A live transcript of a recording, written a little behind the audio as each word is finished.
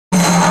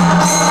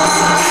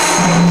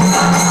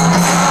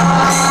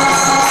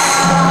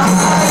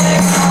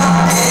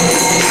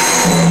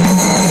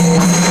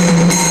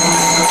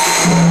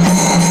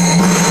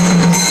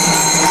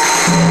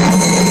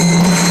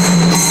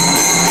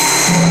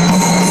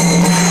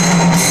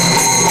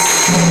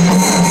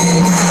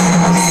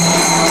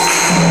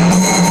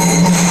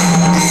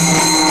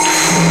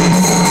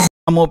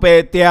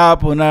upetya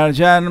punar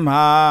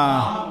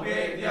janma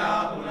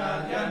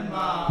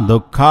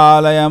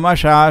duḥkhālayam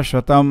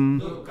aśāśvatam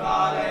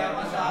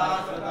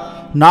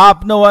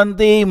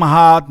nāpnuvanti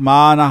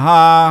mahātmānaḥ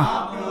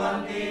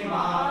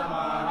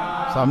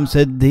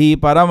saṁsiddhiṁ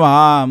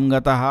paramāṁ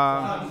gatāḥ.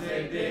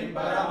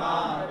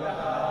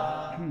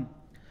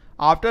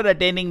 After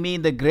attaining me,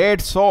 the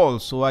great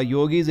souls who are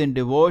yogis in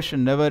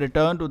devotion never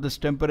return to this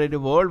temporary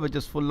world which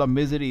is full of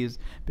miseries,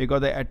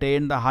 because they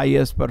attain the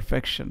highest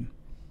perfection.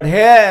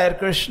 Here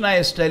Krishna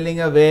is telling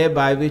a way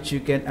by which you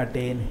can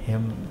attain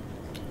Him.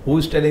 Who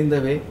is telling the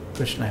way?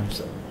 Krishna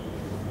Himself.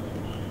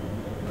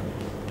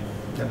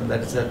 That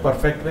is a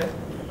perfect way.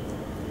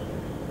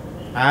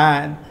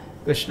 And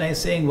Krishna is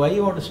saying, why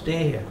you want to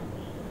stay here?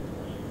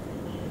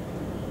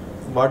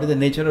 What is the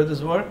nature of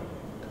this world?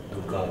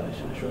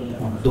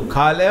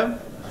 duḥkhālayam.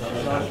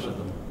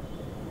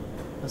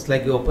 It's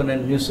like you open a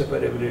newspaper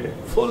every day,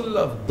 full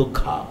of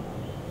dukkha.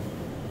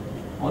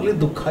 Only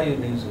dukkha you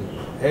need.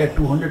 Here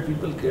 200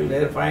 people killed,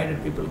 here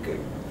 500 people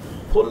killed.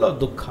 Full of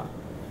dukkha.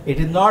 It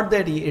is not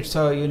that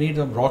you need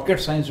some rocket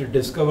science to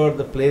discover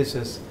the place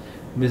is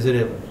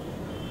miserable.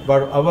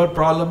 But our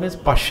problem is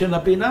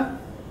pashyanapī na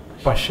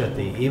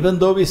pashyati. Even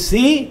though we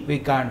see, we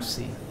can't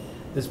see.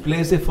 This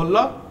place is full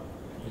of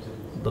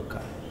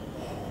dukkha.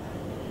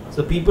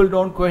 So people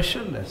don't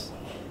question this.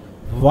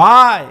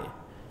 Why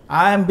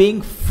I am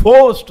being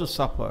forced to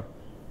suffer?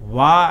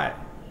 Why?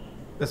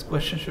 This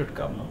question should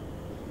come. No?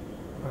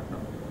 But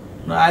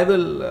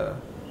no,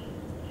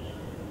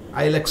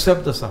 I'll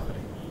accept the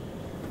suffering.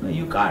 No,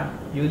 you can't.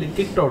 You will be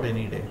kicked out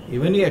any day.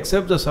 Even you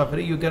accept the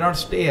suffering, you cannot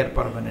stay here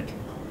permanently.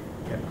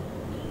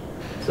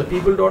 So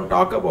people don't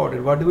talk about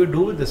it. What do we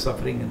do with the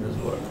suffering in this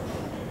world?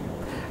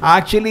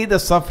 Actually, the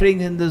suffering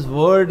in this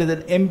world is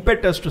an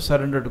impetus to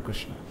surrender to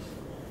Krishna.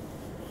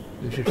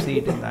 You should see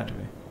it in that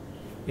way.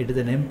 It is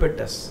an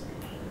impetus.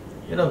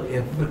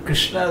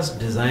 Krishna's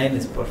design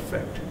is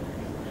perfect.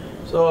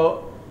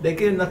 So there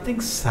is nothing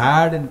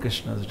sad in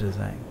Krishna's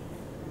design.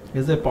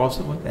 Is there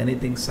possible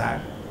anything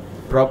sad?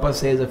 Prabhupada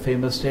says a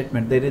famous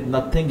statement, there is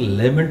nothing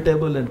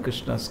lamentable in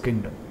Krishna's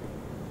kingdom.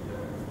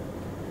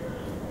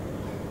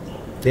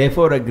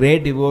 Therefore, a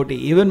great devotee,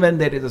 even when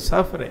there is a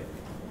suffering,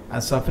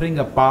 and suffering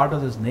a part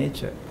of his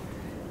nature,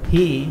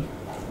 he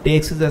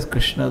takes it as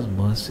Krishna's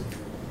mercy.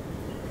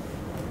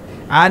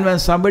 And when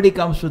somebody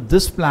comes to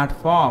this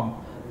platform,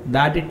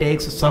 that he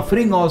takes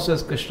suffering also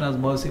as Krishna's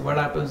mercy, what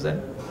happens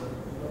then?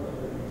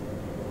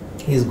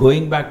 He is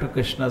going back to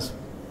Krishna's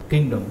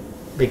kingdom,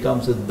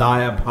 becomes his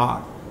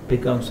daya,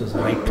 becomes his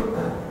right.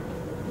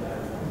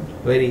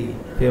 Very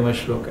famous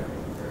shloka.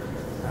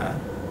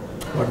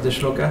 What is the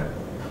shloka?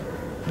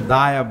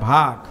 Daya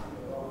bhag.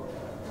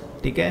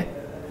 Okay?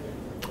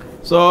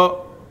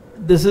 So,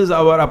 this is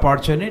our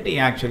opportunity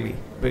actually.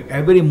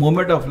 Every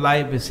moment of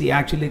life we see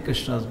actually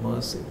Krishna's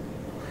mercy.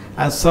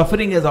 And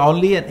suffering is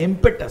only an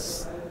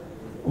impetus.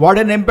 What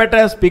an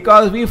impetus?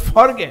 Because we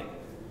forget.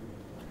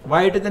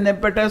 Why it is an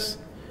impetus?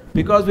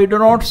 Because we do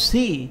not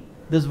see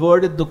this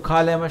word is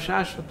duḥkhālayam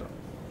aśāśvatam.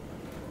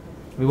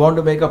 We want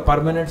to make a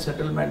permanent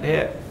settlement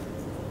here.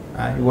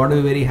 We want to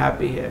be very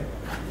happy here.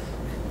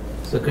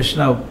 So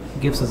Krishna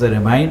gives us a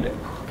reminder.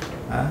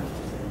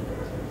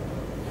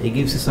 He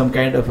gives you some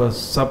kind of a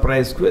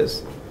surprise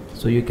quiz.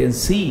 So you can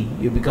see,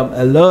 you become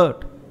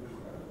alert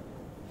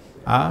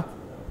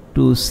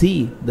to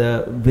see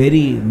the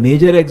very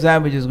major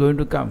exam which is going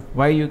to come.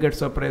 Why you get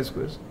surprise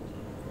quiz?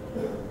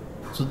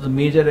 So the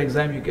major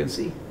exam you can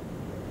see.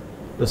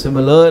 So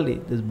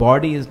similarly, this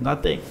body is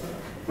nothing.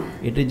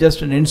 It is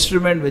just an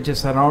instrument which is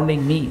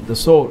surrounding me, the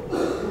soul.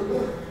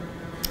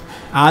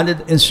 And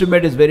the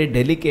instrument is very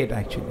delicate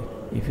actually.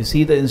 If you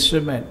see the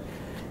instrument,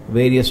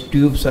 various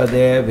tubes are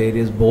there,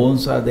 various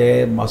bones are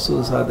there,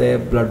 muscles are there,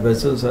 blood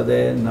vessels are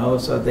there,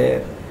 nerves are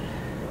there.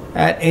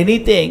 And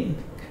anything,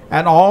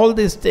 and all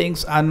these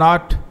things are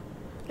not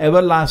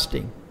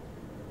everlasting.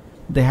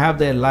 They have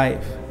their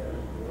life.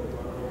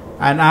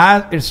 And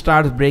as it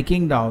starts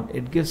breaking down,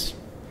 it gives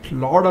a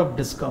lot of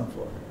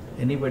discomfort.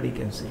 Anybody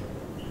can see.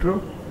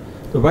 True?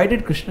 So why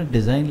did Krishna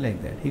design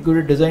like that? He could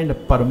have designed a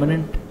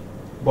permanent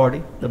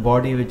body, the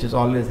body which is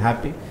always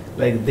happy,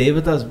 like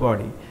Devata's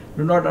body.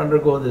 Do not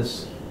undergo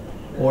this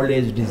old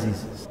age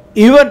diseases.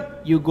 Even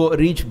you go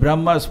reach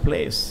Brahma's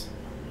place.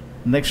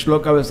 Next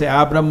shloka will say,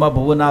 Abrahma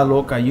bhuvana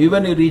loka.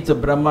 Even you reach the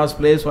Brahma's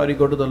place or you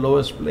go to the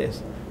lowest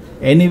place.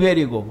 Anywhere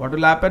you go, what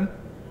will happen?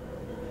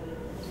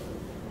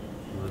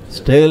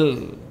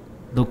 Still,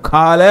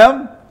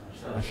 duḥkhālayam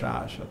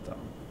aśāśvatam.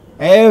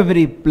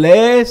 Every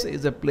place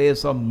is a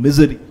place of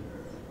misery.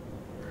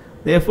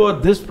 Therefore,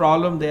 this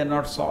problem they are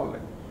not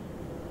solving.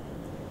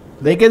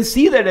 They can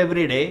see that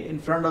every day in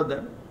front of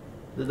them.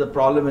 There is a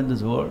problem in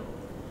this world.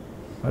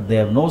 But they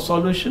have no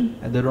solution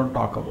and they don't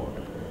talk about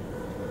it.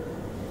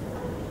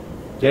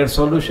 Their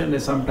solution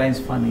is sometimes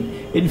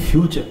funny. In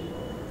future,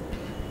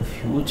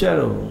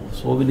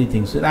 so many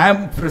things. I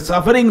am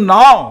suffering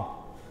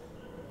now.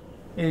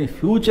 In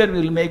future, we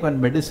will make one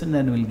medicine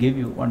and we will give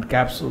you one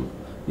capsule.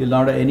 You will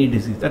not have any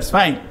disease. That's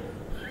fine.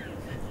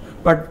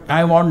 But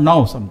I want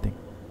now something.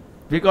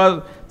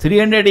 Because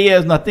 300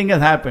 years nothing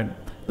has happened.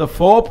 The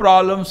 4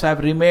 problems have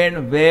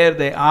remained where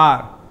they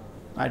are.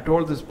 I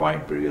told this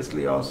point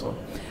previously also.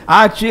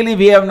 Actually,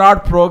 we have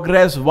not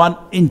progressed 1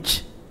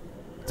 inch.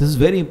 This is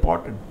very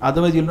important.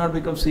 Otherwise, you will not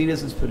become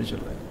serious in spiritual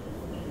life.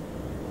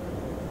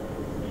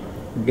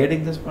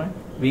 Getting this point?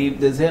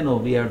 They say no,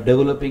 we are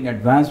developing,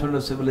 advancement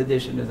of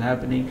civilization is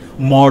happening.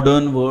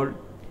 Modern world.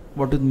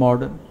 What is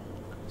modern?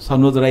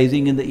 Sun was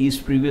rising in the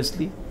east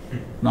previously.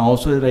 Now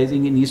also is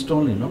rising in east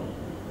only, no?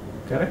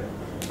 Correct?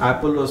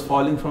 Apple was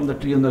falling from the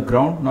tree on the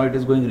ground. Now it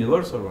is going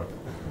reverse or what?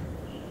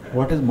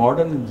 What is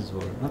modern in this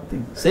world?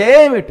 Nothing.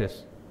 Same it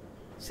is.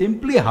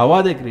 Simply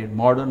hawa they create.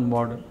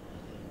 Modern.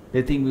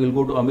 They think we will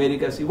go to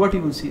America, see what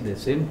you will see there.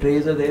 Same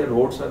trees are there,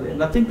 roads are there.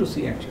 Nothing to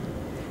see actually.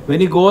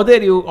 When you go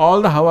there,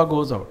 all the hawa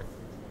goes out.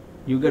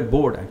 You get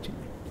bored actually.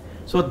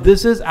 So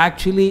this is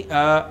actually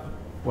a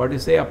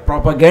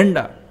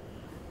propaganda.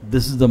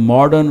 This is the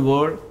modern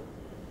world.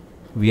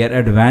 We are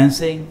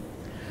advancing.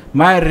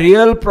 My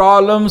real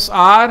problems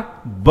are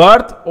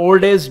birth,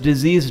 old age,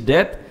 disease,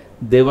 death.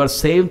 They were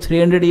same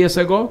 300 years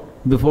ago,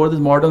 before this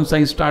modern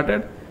science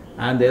started,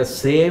 and they are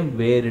same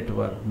where it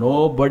were.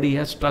 Nobody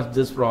has touched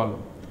this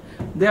problem.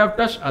 They have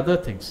touched other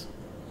things.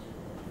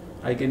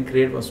 I can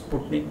create one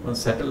Sputnik, one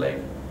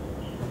satellite.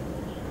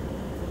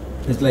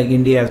 It's like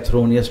India has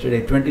thrown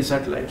yesterday 20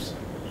 satellites,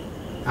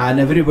 and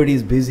everybody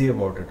is busy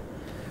about it.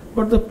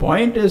 But the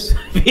point is,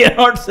 we are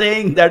not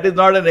saying that is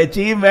not an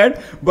achievement,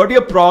 but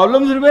your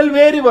problems remain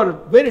where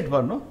it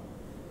were, no?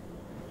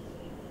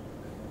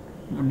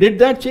 Did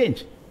that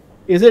change?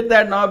 Is it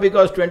that now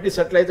because 20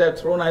 satellites I have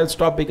thrown, I will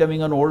stop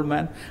becoming an old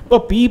man?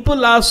 But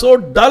people are so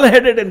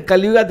dull-headed in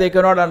Kali Yuga, they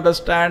cannot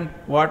understand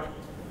what?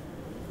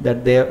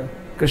 That their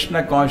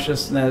Krishna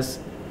consciousness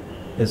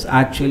is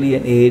actually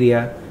an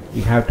area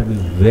we have to be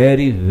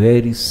very,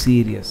 very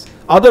serious.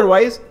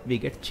 Otherwise, we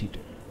get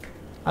cheated.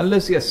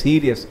 Unless you are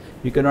serious,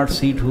 you cannot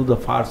see through the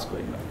farce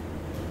going on.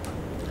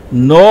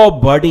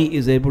 Nobody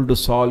is able to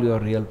solve your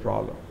real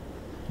problem.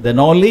 Then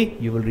only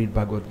you will read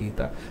Bhagavad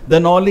Gita.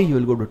 Then only you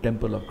will go to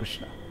temple of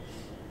Krishna.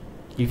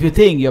 If you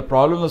think your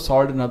problem is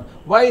solved enough,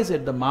 why is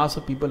it the mass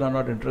of people are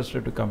not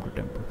interested to come to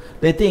temple?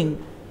 They think,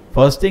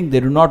 first thing, they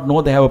do not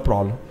know they have a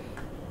problem.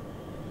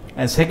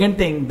 And second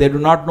thing, they do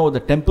not know the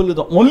temple is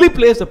the only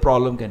place the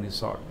problem can be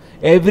solved.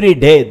 Every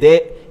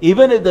day,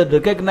 even if they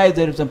recognize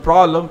there is a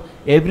problem,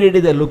 every day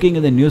they are looking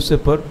in the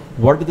newspaper,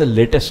 what is the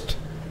latest?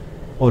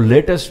 Oh,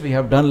 latest we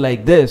have done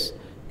like this,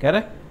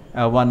 correct?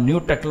 One new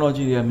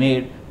technology we have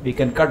made, we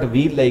can cut a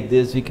wheel like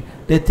this.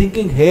 They are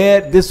thinking, here,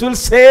 this will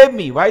save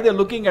me. Why they are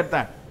looking at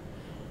that?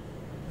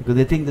 Because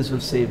they think this will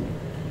save me.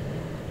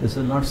 This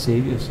will not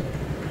save you, sir.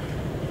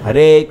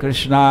 Hare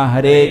Krishna,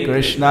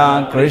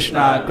 Krishna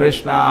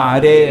Krishna,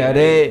 Hare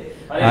Hare,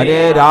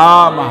 Hare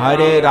Rama,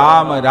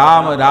 Rama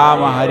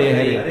Rama, Hare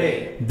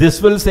Hare.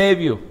 This will save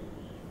you.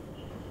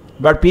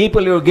 But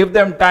people, you give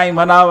them time,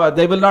 1 hour,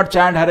 they will not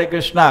chant Hare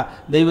Krishna.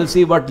 They will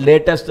see what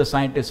latest the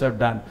scientists have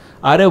done.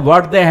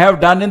 What they have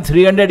done in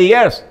 300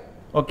 years.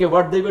 Okay,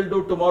 what they will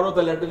do tomorrow,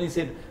 the let me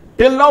see.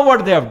 Till now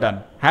what they have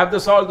done. Have they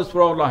solved this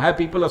problem? Have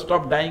people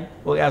stopped dying?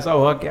 Oh, ऐसा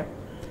हुआ क्या?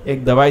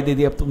 एक दवाई दे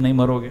दी अब तुम नहीं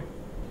मरोगे.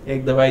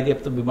 एक दवाई दी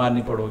अब तुम बीमार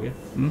नहीं पड़ोगे.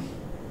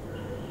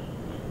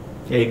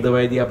 एक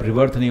दवाई दी आप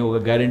रिवर्थ नहीं होगा,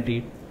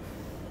 गारंटीड.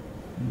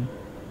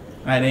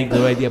 और एक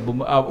दवाई दी आप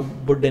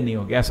बुढ़े नहीं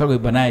होगे. ऐसा कोई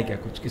बनाया क्या?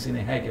 कुछ किसी ने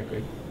है क्या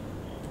कोई?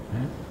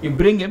 You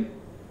bring him.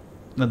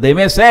 Now they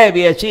may say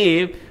we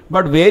achieve,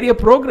 but where your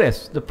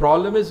progress? The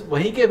problem is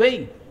वहीं के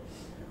वहीं.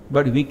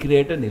 But we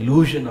create an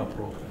illusion of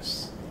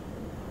progress.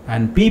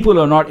 And people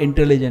who are not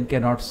intelligent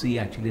cannot see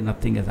actually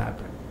nothing has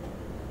happened.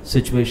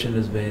 Situation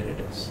is where it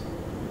is.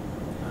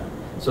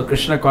 So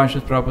Krishna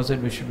conscious Prabhupada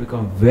said we should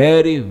become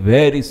very,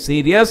 very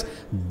serious.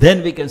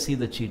 Then we can see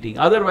the cheating.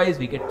 Otherwise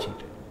we get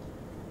cheated.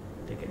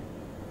 Okay.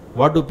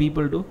 What do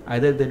people do?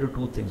 Either they do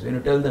 2 things. When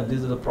you tell them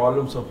these are the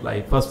problems of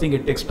life, first thing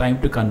it takes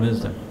time to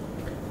convince them.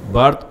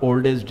 Birth,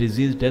 old age,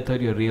 disease, death are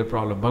your real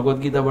problem.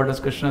 Bhagavad Gita, what does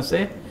Krishna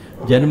say?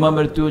 Janma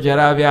mrityu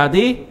jara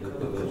vyadhi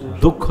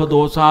dukkha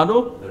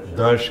dosanu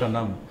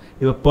darshanam.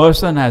 If a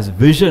person has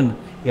vision,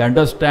 he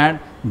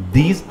understands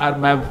these are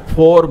my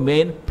 4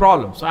 main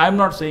problems. So I am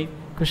not saying,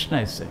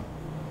 Krishna is saying.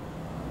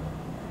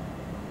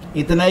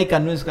 इतना ही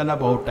convince करना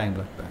बहुत time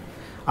लगता है.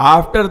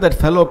 After that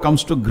fellow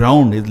comes to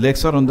ground, his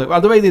legs are on the,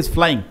 otherwise he is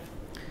flying.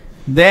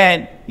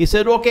 Then he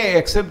said, okay,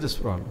 accept this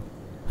problem.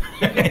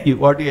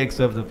 What do you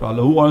accept the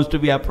problem? Who wants to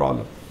be a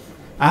problem?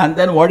 And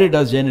then what he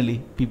does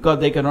generally, because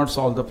they cannot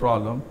solve the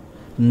problem,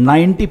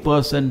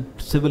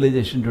 90%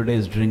 civilization today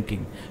is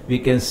drinking. We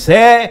can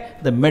say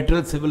the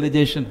material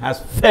civilization has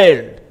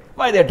failed.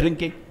 Why they are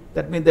drinking?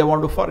 That means they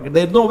want to forget.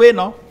 There is no way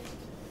now.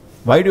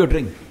 Why do you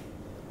drink?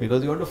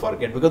 Because you want to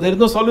forget. Because there is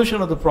no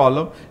solution of the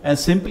problem. And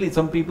simply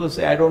some people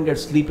say, I don't get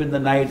sleep in the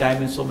night, I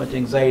am in so much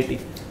anxiety.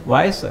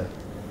 Why, sir?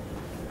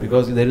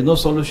 Because there is no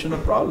solution of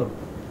the problem.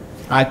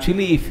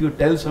 Actually, if you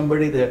tell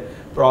somebody the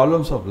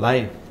problems of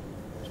life,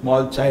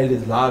 small child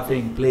is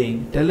laughing,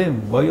 playing, tell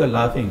him why you are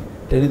laughing.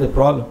 Tell you the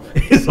problem.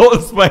 His whole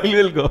smile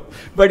will go.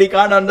 But he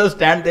can't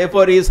understand,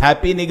 therefore he is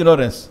happy in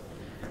ignorance.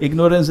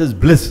 Ignorance is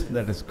bliss,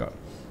 that is called.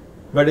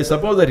 But if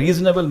suppose a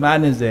reasonable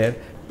man is there,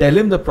 tell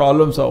him the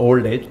problems of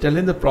old age, tell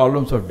him the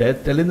problems of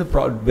death, tell him the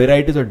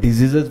varieties of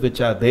diseases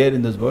which are there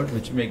in this world,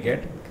 which may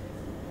get.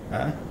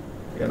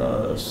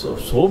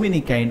 So many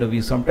kind of,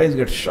 we sometimes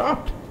get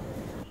shocked.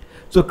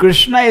 So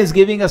Krishna is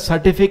giving a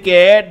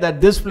certificate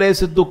that this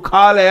place is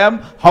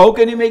duḥkhālayam. How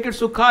can you make it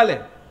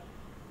sukhālayam?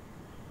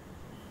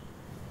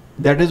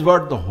 That is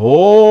what the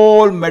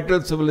whole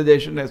material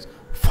civilization is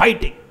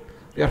fighting.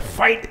 We are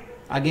fighting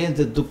against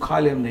the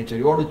duḥkhālayam nature.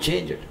 You want to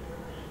change it.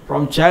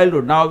 From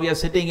childhood, now we are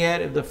sitting here,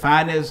 if the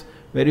fan is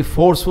very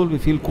forceful, we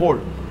feel cold.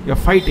 We are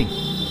fighting.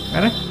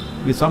 Correct?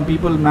 With some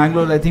people in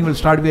Mangalore, I think, will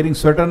start wearing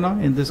sweater now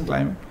in this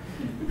climate.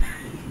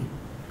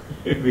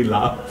 We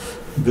laugh.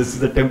 This is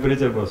the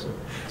temperature person.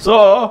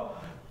 So,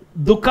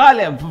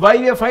 duḥkhālayam, why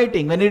we are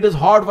fighting? When it is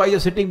hot, why you are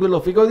sitting below?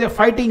 Because we are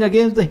fighting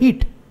against the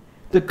heat.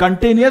 So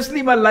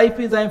continuously my life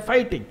is I am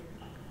fighting.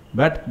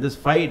 But this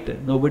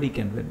fight, nobody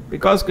can win.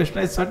 Because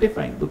Krishna is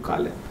certifying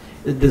duḥkhālayam.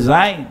 It's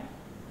designed.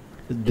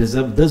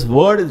 This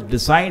word is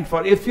designed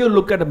for, if you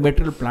look at a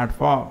material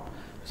platform,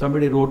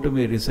 somebody wrote to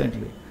me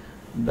recently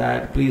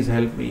that please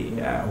help me,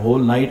 whole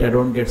night I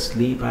don't get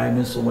sleep, I am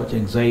in so much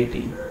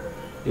anxiety.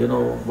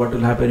 What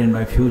will happen in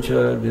my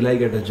future, will I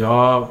get a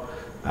job,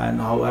 and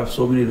how I have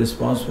so many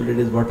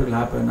responsibilities, what will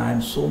happen, I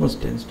am so much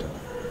tensed up.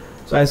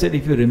 So I said,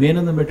 if you remain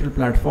on the material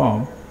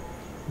platform,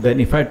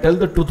 then if I tell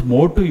the truth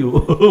more to you,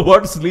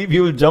 what sleep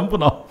you will jump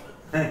now.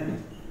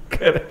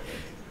 Correct.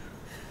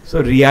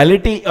 So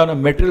reality on a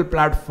material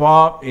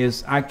platform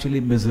is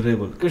actually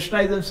miserable. Krishna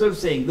is himself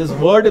saying, this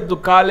word is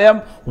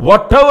duḥkhālayam,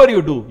 whatever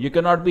you do, you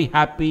cannot be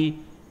happy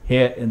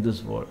here in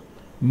this world.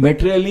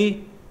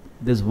 Materially,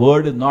 this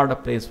world is not a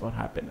place for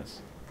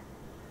happiness.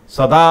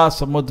 Sada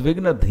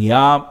samudvigna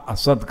dhyam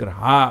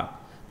asadgraha.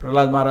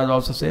 Prahlad Maharaj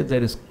also says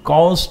there is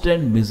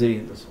constant misery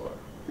in this world.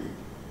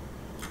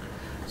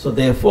 So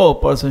therefore,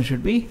 a person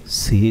should be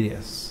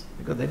serious.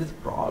 Because there is a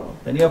problem.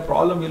 When you have a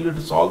problem, you need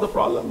to solve the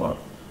problem or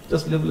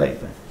just live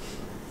like that.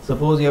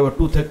 Suppose you have a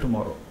toothache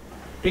tomorrow.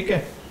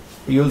 Okay?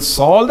 You will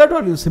solve that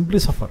or you will simply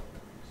suffer.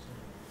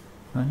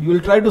 You will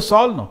try to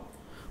solve now.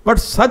 But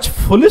such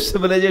foolish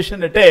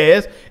civilization it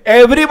is,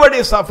 everybody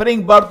is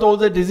suffering birth,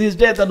 old age, disease,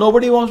 death, and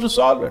nobody wants to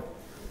solve it.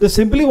 They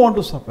simply want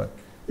to suffer.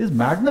 This is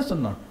madness or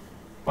not?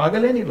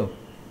 पागल है नहीं लोग.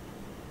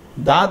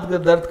 दांत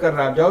दर्द कर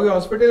रहा है, जाओगे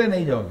हॉस्पिटल या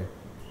नहीं जाओगे?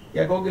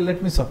 क्या कहोगे?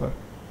 Let me suffer.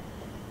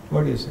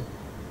 What do you say?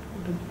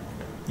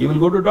 You will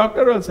go to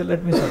doctor or say,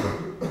 let me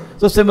suffer.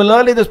 So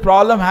similarly, this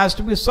problem has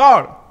to be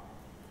solved.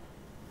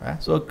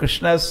 So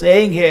Krishna is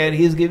saying here,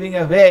 he is giving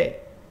a way.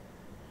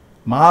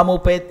 Māṁ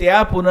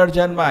upetya punar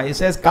janma. He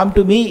says, come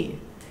to me.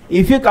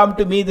 If you come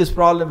to me, this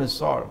problem is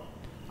solved.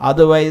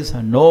 Otherwise,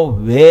 no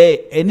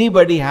way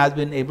anybody has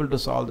been able to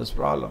solve this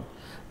problem.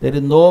 There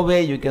is no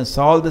way you can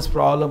solve this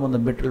problem on the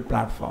material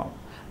platform.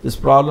 This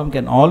problem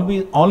can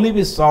only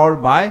be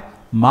solved by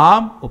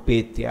Māṁ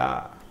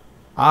upetya.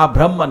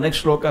 Brahma,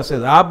 next shloka says,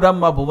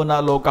 Brahma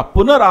bhuvana loka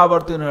punar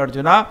avartinu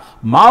arjuna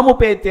Māṁ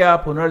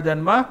upetya punar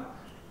janma.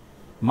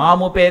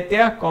 Māṁ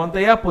upetya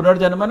kauntaya punar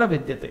janma na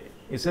vidyate.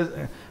 He says,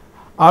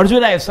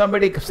 Arjuna, if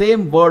somebody,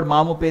 same word,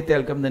 Māṁ upetya,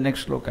 will come in the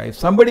next shloka. If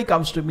somebody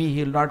comes to me,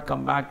 he will not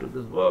come back to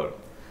this world.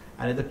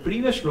 And in the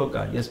previous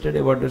shloka,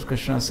 yesterday, what does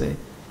Krishna say?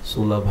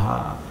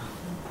 Sulabha.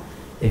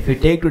 If you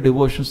take to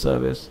devotion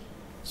service,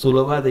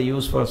 Sulabha they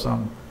use for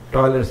some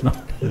toilets, not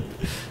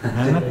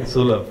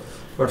Sulabh.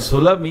 But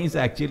Sulabh means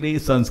actually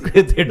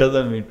Sanskrit, it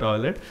doesn't mean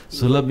toilet.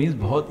 Sulabh means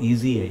बहुत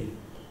easy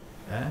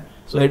hai.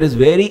 So it is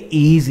very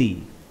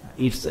easy.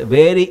 It's a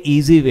very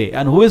easy way.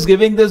 And who is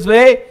giving this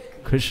way?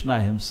 Krishna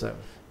himself.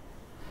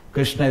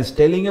 Krishna is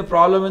telling a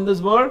problem in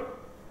this world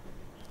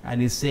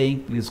and he's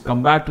saying, please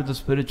come back to the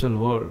spiritual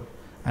world.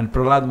 And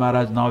Prahlad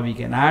Maharaj, now we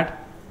can add,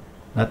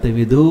 Nati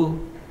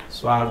vidu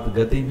swarth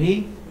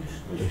gatimhi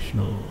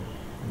Vishnu.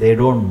 They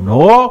don't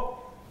know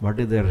what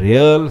is the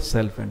real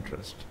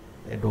self-interest.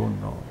 They don't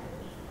know.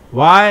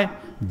 Why?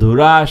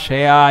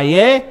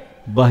 Durashayaye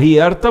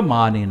bahiyartha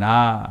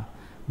manina.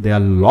 They are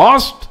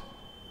lost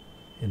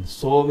in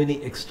so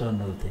many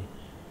external things.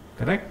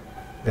 Correct?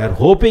 They are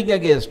hoping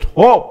against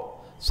hope.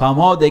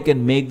 Somehow they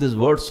can make this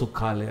word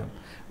duḥkhālayam.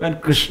 When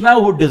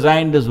Krishna, who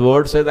designed this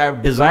word, says, I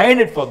have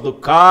designed it for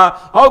dukkha,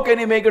 how can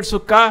he make it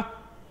sukha?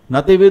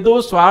 Nati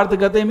vidu swartha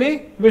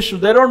gatimi Vishnu.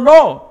 They don't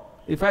know.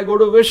 If I go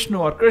to Vishnu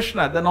or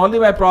Krishna, then only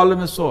my problem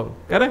is solved.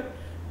 Correct?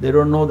 They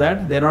don't know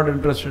that. They are not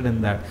interested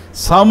in that.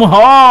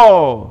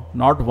 Somehow,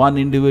 not one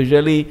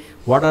individually,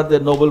 what are the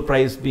Nobel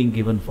Prize being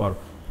given for?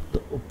 The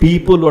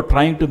people who are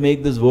trying to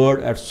make this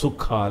word at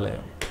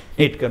duḥkhālayam.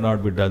 It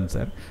cannot be done,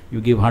 sir.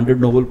 You give 100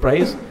 Nobel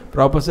Prize,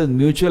 Prabhupada says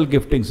mutual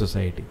gifting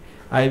society.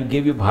 I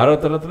give you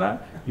Bharat Ratna,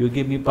 you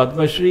give me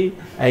Padma Shri,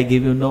 I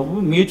give you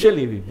Nobel,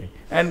 mutually we make.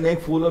 And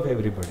make fool of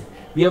everybody.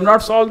 We have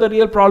not solved the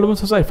real problem of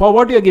society. For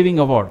what you are giving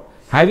award?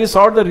 Have you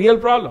solved the real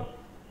problem?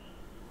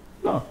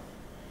 No.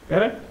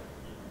 Correct?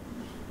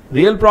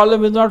 Real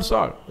problem is not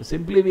solved.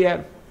 Simply we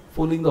are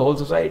fooling the whole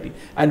society.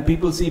 And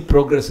people see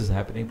progress is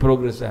happening,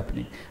 progress is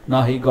happening.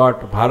 Now he got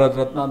Bharat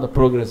Ratna, the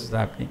progress is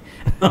happening.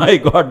 Now he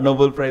got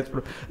Nobel Prize.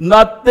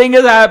 Nothing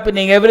is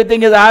happening,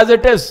 everything is as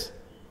it is.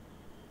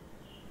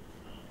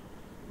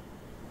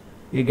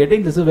 You're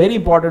getting, this is a very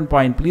important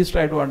point, please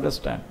try to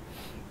understand.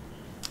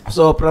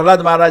 So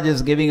Prahlad Maharaj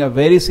is giving a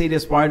very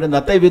serious point, and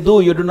Natai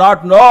Vidu, you do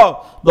not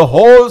know, the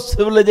whole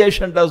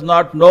civilization does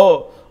not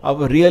know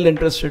our real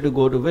interest is to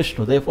go to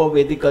Vishnu. Therefore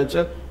Vedic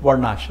culture,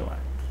 Varnashrama.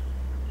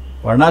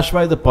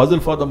 Varnashrama is the puzzle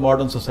for the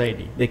modern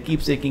society. They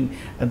keep saying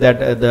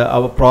that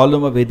our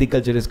problem of Vedic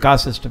culture is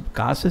caste system.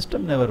 Caste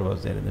system never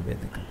was there in the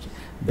Vedic culture.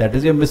 That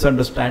is your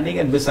misunderstanding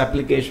and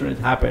misapplication which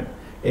happened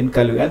in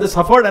Kali Yuga. And they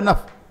suffered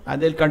enough,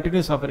 and they'll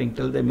continue suffering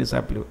till they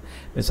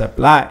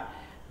misapply.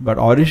 But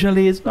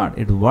originally it's not.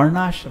 It's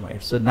Varnashrama.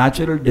 It's a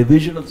natural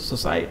division of the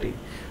society.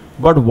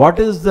 But what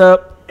is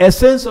the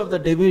essence of the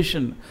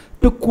division?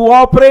 To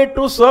cooperate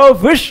to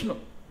serve Vishnu.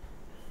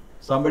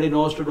 Somebody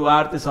knows to do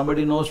arti,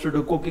 somebody knows to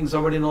do cooking,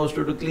 somebody knows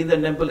to do clean the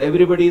temple.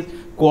 Everybody is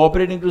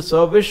cooperating to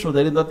serve Vishnu.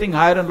 There is nothing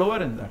higher and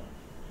lower in that.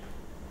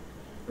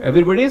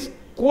 Everybody is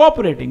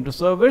cooperating to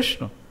serve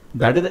Vishnu.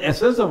 That is the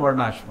essence of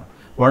Varnashrama.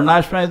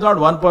 Varnashrama is not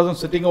one person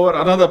sitting over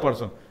another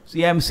person.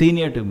 See, I am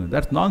senior to me.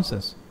 That's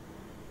nonsense.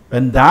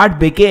 When that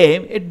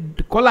became,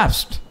 it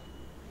collapsed.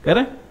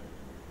 Correct?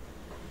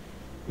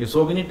 You have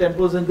so many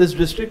temples in this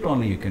district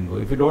only you can go.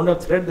 If you don't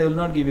have thread, they will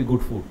not give you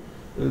good food.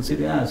 They will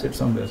sit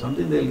somewhere.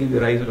 Something they will give you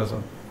rice or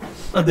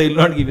something. They will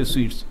not give you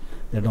sweets.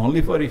 That only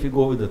for if you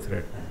go with the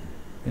thread.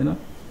 You know?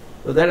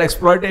 So that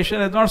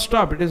exploitation has not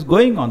stopped. It is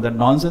going on. That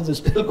nonsense is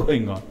still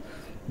going on.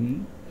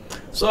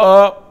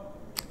 So,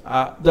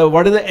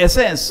 what is the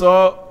essence?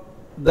 So,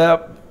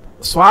 the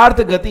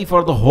Swartha Gati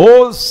for the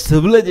whole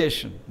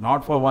civilization,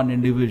 not for one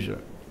individual,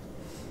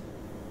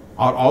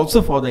 or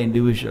also for the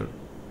individual.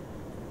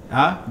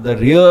 The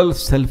real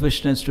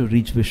selfishness to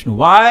reach Vishnu.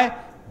 Why?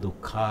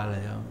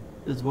 duḥkhālayam.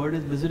 This word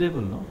is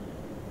miserable, no?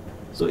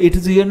 So it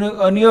is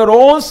on your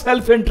own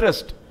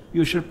self-interest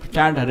you should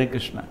chant Hare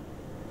Krishna.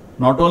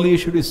 Not only you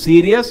should be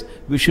serious,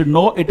 we should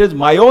know it is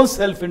my own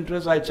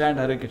self-interest I chant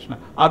Hare Krishna.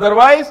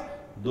 Otherwise,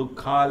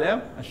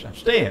 duḥkhālayam,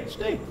 stay here,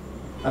 stay.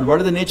 And what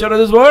is the nature of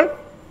this word?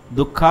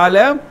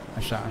 duḥkhālayam,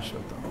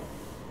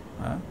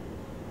 aśāśvatam.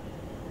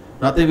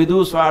 Nati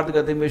vidu swartha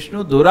gati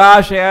Vishnu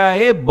durāshaya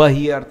he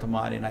bahi artha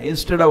marina.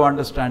 Instead of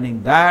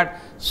understanding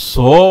that,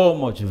 so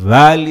much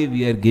value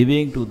we are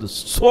giving to the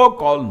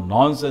so-called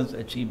nonsense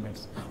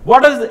achievements.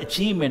 What is the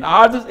achievement?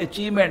 Are this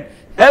achievement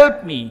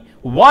help me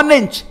 1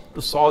 inch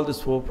to solve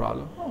this whole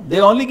problem? No, they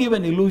only give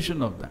an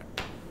illusion of that.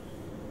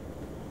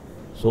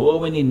 So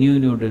many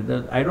new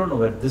diseases. I don't know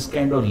where this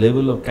kind of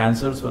level of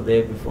cancers were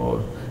there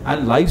before.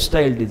 And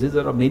lifestyle diseases.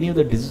 There are many of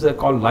the diseases are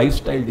called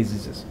lifestyle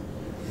diseases.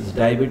 There's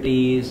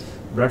diabetes,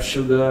 blood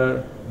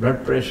sugar,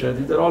 blood pressure.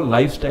 These are all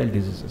lifestyle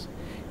diseases.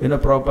 You know,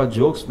 Prabhupada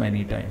jokes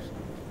many times.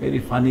 Very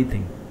funny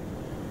thing.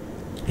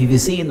 If you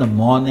see in the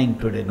morning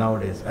today,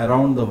 nowadays,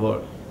 around the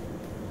world,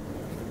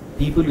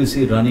 people you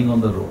see running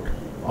on the road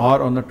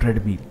or on a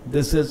treadmill.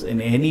 This is in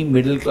any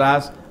middle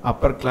class,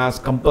 upper class,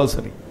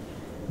 compulsory.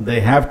 They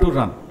have to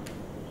run.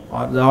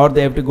 Or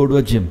they have to go to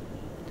a gym.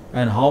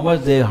 And how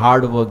much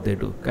hard work they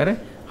do, correct?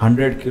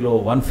 100 kilo,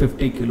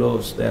 150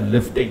 kilos, they are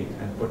lifting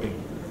and putting.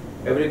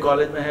 Every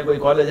college में है कोई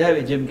college है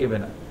भी gym के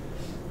बिना.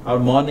 और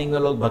morning में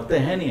लोग भगते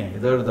हैं नहीं है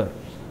इधर उधर.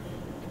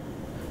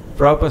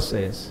 Prabhupada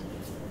says,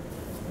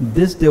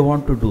 this they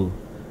want to do,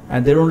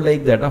 and they don't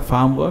like that,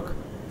 farm work.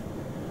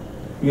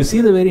 You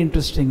see the very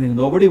interesting thing.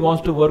 Nobody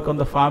wants to work on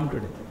the farm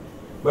today,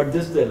 but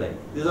this they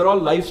like. These are all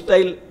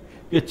lifestyle.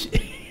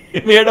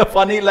 He made a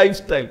funny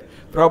lifestyle.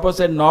 Prabhupada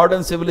said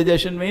modern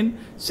civilization means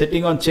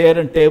sitting on chair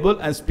and table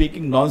and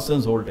speaking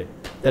nonsense all day.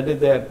 That is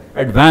their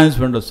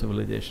advancement of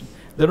civilization.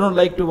 They don't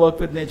like to work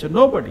with nature.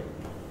 Nobody.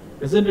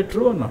 Isn't it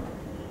true or not?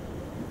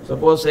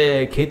 Suppose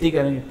say kheti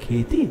karenge.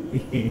 Kheti?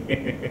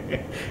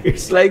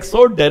 It's like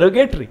so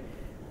derogatory.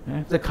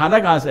 So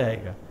khana kahan se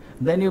aayega?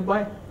 Then you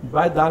buy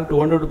dal,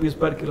 200 rupees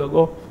per kilo,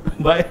 go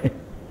buy.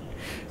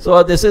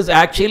 So this is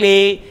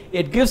actually,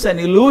 it gives an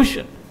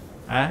illusion.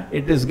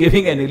 It is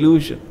giving an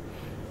illusion.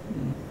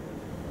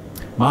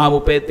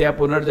 upetya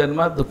punar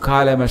janma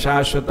duḥkhālayam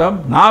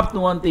aśāśvatam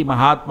nāpnuvanti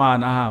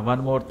mahātmānaḥ.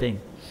 One more thing.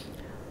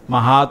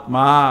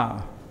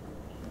 Mahatma.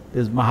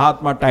 This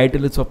Mahatma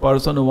title is a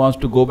person who wants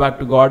to go back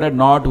to God and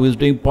not who is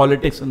doing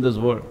politics in this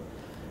world.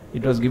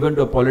 It was given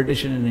to a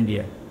politician in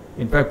India.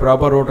 In fact,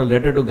 Prabhupada wrote a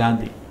letter to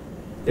Gandhi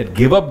that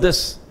give up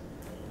this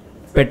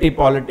petty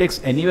politics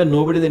and even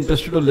nobody is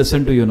interested to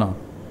listen to you now.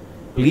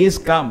 Please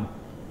come.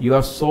 You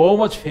are so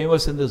much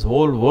famous in this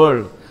whole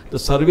world. The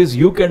service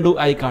you can do,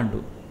 I can't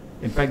do.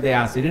 In fact, they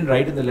asked, he didn't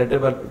write in the letter,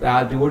 but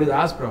devotees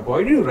asked Prabhupada,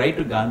 why did you write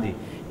to Gandhi?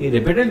 He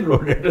repeatedly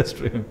wrote letters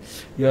to him.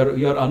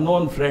 Your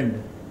unknown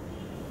friend,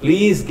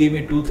 please give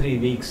me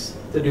 2-3 weeks.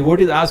 The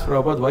devotees asked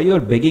Prabhupada, why you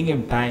are begging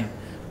him time?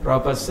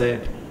 Prabhupada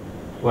said,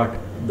 what?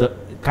 The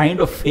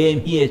kind of fame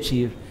he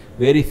achieved,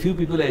 very few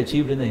people have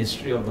achieved in the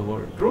history of the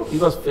world. True? He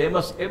was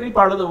famous every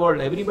part of the world.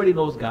 Everybody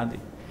knows Gandhi.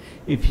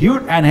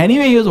 And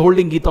anyway, he was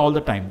holding Gita all the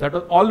time. That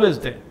was always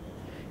there.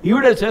 He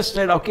would have just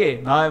said,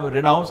 okay, now I have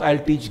renounced, I'll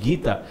teach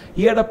Gita.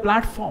 He had a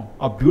platform,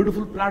 a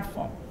beautiful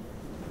platform.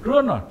 True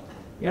or not?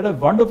 He had a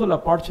wonderful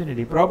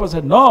opportunity. Prabhupada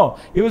said, no,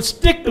 he will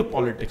stick to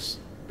politics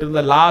till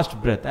the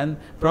last breath. And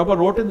Prabhupada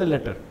wrote in the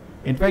letter.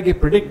 In fact, he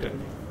predicted.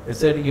 He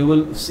said, you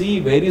will see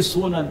very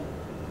soon an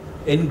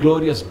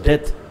inglorious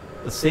death.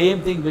 The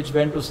same thing which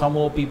went to some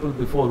more people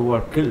before who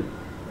were killed.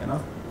 You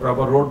know,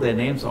 Prabhupada wrote their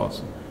names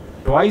also.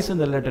 Twice in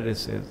the letter it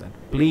says that.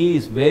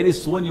 Please, very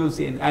soon you will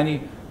see, and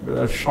he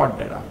shot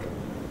dead after.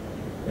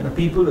 You know,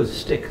 people will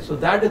stick. So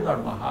that is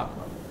not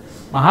Mahatma.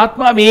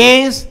 Mahatma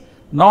means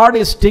not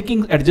is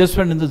sticking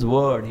adjustment in this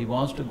world. He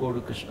wants to go to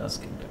Krishna's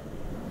kingdom.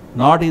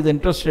 Not is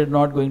interested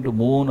not going to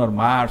moon or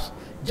Mars.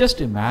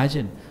 Just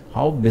imagine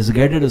how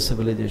misguided a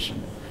civilization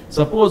is.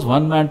 Suppose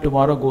one man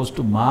tomorrow goes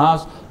to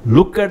Mars,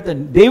 look at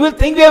they will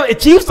think we have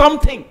achieved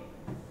something.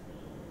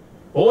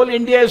 Whole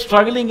India is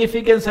struggling. If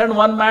we can send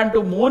one man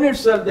to moon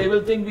itself, they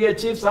will think we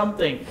achieved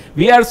something.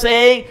 We are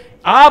saying,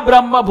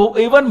 Brahma,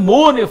 even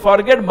moon, you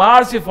forget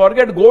Mars, you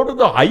forget, go to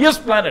the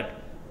highest planet.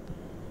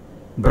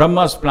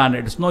 Brahma's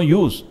planet, it's no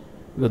use.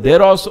 Because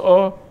there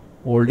also,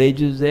 old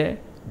age is there,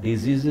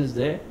 disease is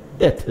there,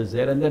 death is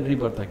there, and then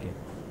rebirth again.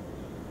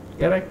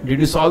 Correct? Did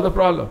you solve the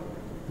problem?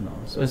 No.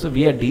 So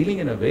we are dealing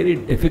in a very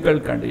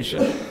difficult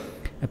condition.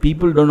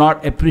 People do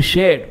not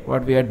appreciate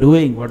what we are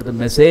doing, what the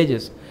message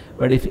is.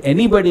 But if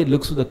anybody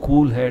looks with a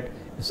cool head,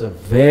 it's a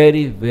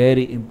very,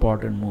 very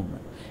important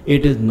movement.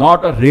 It is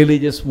not a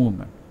religious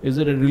movement. Is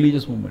it a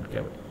religious movement,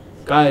 Kevin?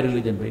 Kahan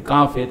religion bhai?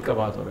 Kahan faith ka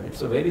baat ho raha hai?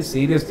 It's a very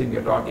serious thing we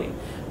are talking.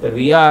 That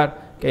we are,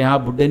 क्या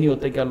यहाँ बुड्ढे नहीं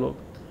होते क्या लोग?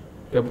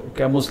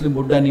 क्या मुस्लिम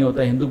बुड्ढा नहीं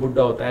होता, हिंदू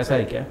बुड्ढा होता, ऐसा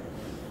है क्या?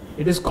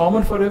 It is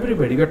common for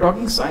everybody. We are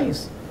talking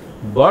science.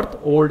 Birth,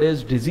 old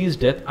age, disease,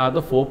 death are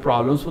the 4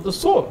 problems for the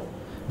soul.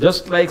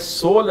 Just like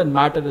soul and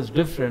matter is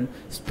different,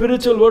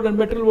 spiritual world and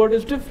material world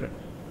is different.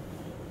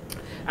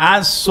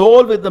 And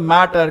soul with the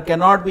matter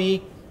cannot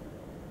be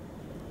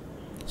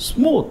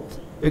smooth,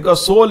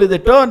 because soul is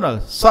eternal,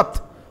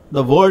 Sat.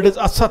 The world is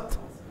Asat.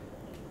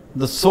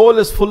 The soul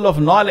is full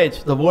of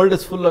knowledge, the world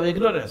is full of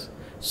ignorance.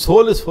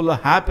 Soul is full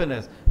of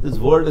happiness, this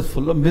world is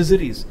full of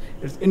miseries.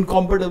 It's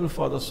incompatible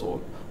for the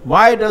soul.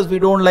 Why does we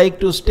don't like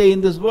to stay in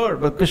this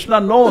world? But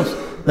Krishna knows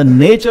the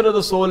nature of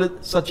the soul is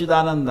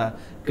Sachidananda.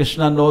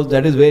 Krishna knows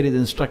that is where he is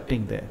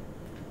instructing there.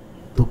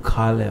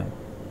 Duḥkhālayam.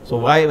 So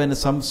why when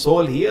some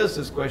soul hears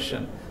this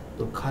question,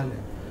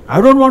 Duḥkhālayam, I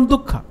don't want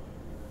dukkha.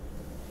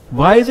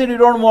 Why is it you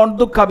don't want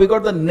dukkha?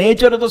 Because the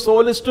nature of the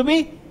soul is to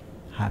be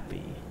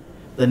happy.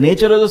 The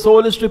nature of the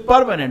soul is to be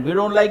permanent. We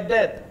don't like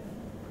death.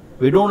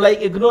 We don't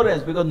like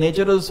ignorance, because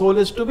nature of the soul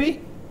is to be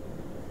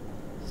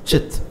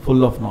chit,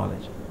 full of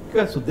knowledge.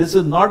 Okay? So this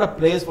is not a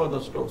place for the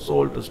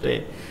soul to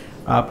stay.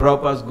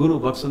 Prabhupada's Guru,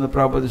 Bhaktivedanta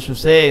Prabhupada, used to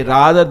say,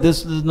 rather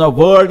this is, the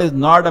world is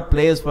not a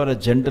place for a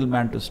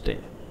gentleman to stay.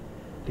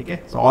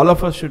 Okay? So all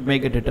of us should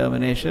make a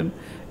determination,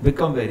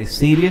 become very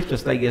serious,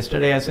 just like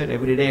yesterday I said,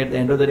 every day at the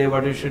end of the day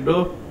what you should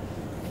do?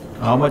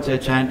 How much I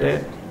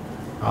chanted,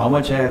 how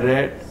much I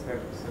read,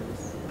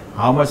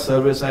 how much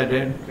service I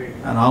did,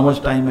 and how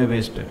much time I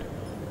wasted.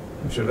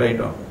 We should write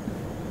down.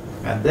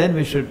 And then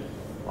we should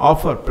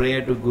offer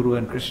prayer to Guru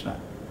and Krishna.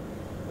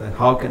 That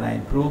how can I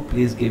improve?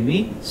 Please give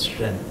me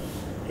strength.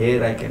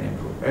 Here I can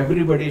improve.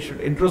 Everybody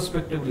should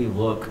introspectively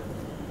work.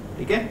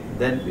 Okay?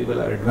 Then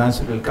our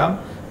advancement will come.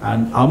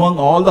 And among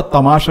all the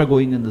tamasha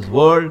going in this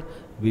world,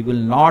 we will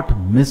not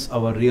miss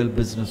our real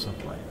business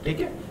of life.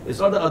 Okay? It's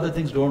not the other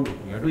things don't do.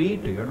 You have to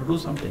eat, you have to do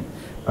something.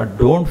 But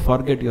don't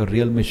forget your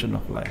real mission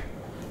of life.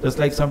 Just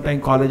like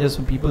sometimes colleges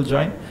when people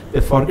join,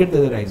 they forget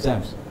their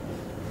exams.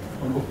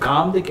 उनको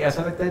काम देख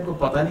ऐसा लगता है इनको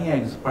पता नहीं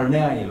है पढ़ने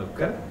आए ये लोग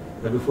कर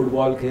कभी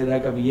फुटबॉल खेल रहा है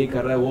कभी ये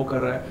कर रहा है वो कर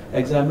रहा है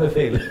एग्जाम में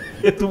फेल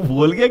ये तू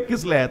भूल गया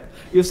किस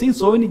like you seen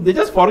so many they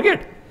just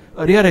forget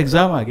और यार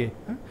एग्जाम आ गए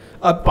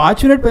अब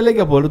 5 मिनट पहले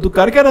क्या बोल रहे तू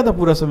कर क्या रहा था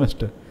पूरा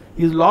semester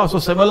he is lost so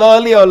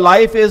similarly our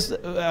life is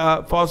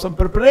for some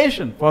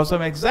preparation for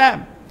some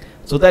exam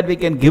so that we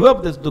can give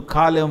up this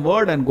duḥkhālayam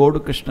word and go to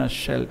Krishna's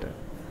shelter.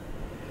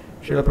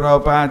 Srila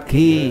Prabhupada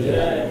ki,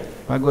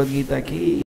 Bhagavad Gita ki.